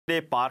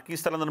Parking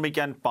സ്ഥലം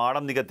നിർമ്മിക്കാൻ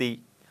പാടം നികത്തി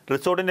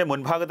റിസോർട്ടിന്റെ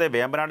മുൻഭാഗത്തെ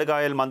വേമ്പനാട്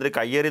കായൽ മന്ത്രി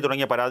കയ്യേറി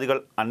തുടങ്ങിയ പരാതികൾ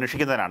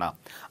അന്വേഷിക്കുന്നതിനാണ്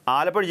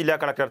ആലപ്പുഴ ജില്ലാ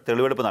കളക്ടർ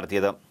തെളിവെടുപ്പ്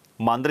നടത്തിയത്.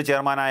 മന്ത്രി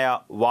ചെയർമാനായ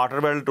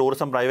Waterworld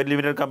tourism private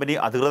limited company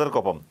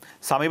അധികൃതർക്കൊപ്പം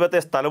സമീപത്തെ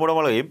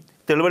സ്ഥലമുടമകളെയും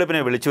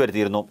തെളിവെടുപ്പിനെ വിളിച്ചു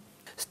വരുത്തിയിരുന്നു.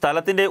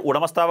 സ്ഥലത്തിന്റെ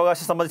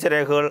ഉടമസ്ഥാവകാശം സംബന്ധിച്ച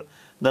രേഖകൾ,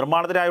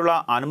 നിർമ്മാണത്തിനായുള്ള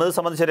അനുമതി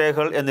സംബന്ധിച്ച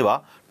രേഖകൾ എന്നിവ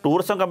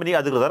ടൂറിസം കമ്പനി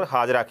അധികൃതർ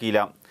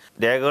ഹാജരാക്കിയില്ല.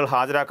 രേഖകൾ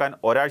ഹാജരാക്കാൻ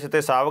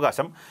ഒരാഴ്ചത്തെ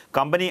സാവകാശം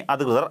കമ്പനി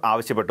അധികൃതർ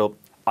ആവശ്യപ്പെട്ടു.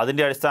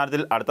 അതിന്റെ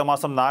അടിസ്ഥാനത്തിൽ അടുത്ത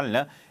മാസം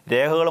 4-ന്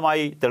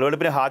രേഖകളുമായി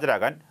തെളിവെടുപ്പിന്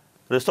ഹാജരാകാൻ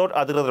റിസോർട്ട്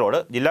അധികൃതരോട്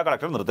ജില്ലാ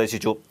കളക്ടർ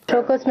നിർദ്ദേശിച്ചു.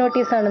 ഷോക്കോസ്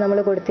നോട്ടീസാണ് നമ്മൾ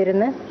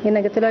കൊടുത്തിരുന്നത്. ഈ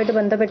നികത്തിലുമായിട്ട്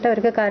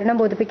ബന്ധപ്പെട്ടവർക്ക് കാരണം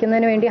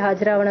ബോധിപ്പിക്കുന്നതിന് വേണ്ടി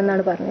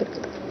ഹാജരാവണമെന്നാണ്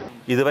പറഞ്ഞിരുന്നത്.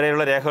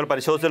 ഇതുവരെയുള്ള രേഖകൾ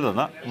പരിശോധിച്ചതിൽ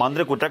നിന്ന്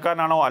മന്ത്രി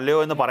കുറ്റക്കാരനാണോ അല്ലയോ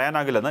എന്ന്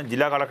പറയാനാകില്ലെന്ന്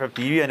ജില്ലാ കളക്ടർ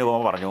TV അനുപമ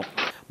പറഞ്ഞു.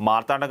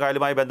 മാർത്താണ്ഡം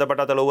കായലുമായി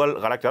ബന്ധപ്പെട്ട തെളിവുകൾ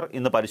കളക്ടർ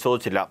ഇന്ന്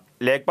പരിശോധിച്ചില്ല.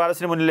 ലേക്ക്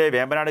പാലസിന് മുന്നിലെ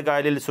വേമ്പനാട്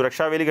കായലിൽ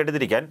സുരക്ഷാ വേലി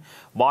കെട്ടിത്തിരിക്കാൻ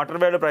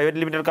വാട്ടർവേൾഡ് പ്രൈവറ്റ്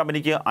ലിമിറ്റഡ്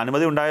കമ്പനിക്ക്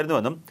അനുമതി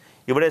ഉണ്ടായിരുന്നുവെന്നും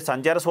ഇവിടെ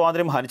സഞ്ചാര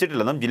സ്വാതന്ത്ര്യം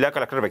ഹനിച്ചിട്ടില്ലെന്നും ജില്ലാ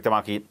കളക്ടർ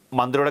വ്യക്തമാക്കി.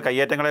 മന്ത്രിയുടെ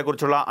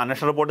കയ്യേറ്റങ്ങളെക്കുറിച്ചുള്ള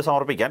അന്വേഷണ റിപ്പോർട്ട്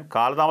സമർപ്പിക്കാൻ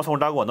കാലതാമസം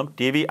ഉണ്ടാകുമെന്നും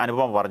TV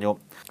അനുപമ പറഞ്ഞു.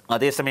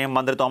 അതേസമയം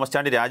മന്ത്രി തോമസ്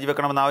ചാണ്ടി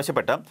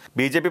രാജിവെക്കണമെന്നാവശ്യപ്പെട്ട്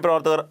BJP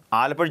പ്രവർത്തകർ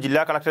ആലപ്പുഴ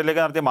ജില്ലാ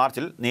കളക്ടറിലേക്ക് നടത്തിയ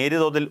മാർച്ചിൽ നേരിയ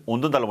തോതിൽ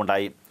ഉന്തും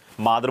തള്ളുമുണ്ടായി.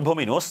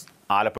 മാതൃഭൂമി ന്യൂസ്, ആലപ്പുഴ.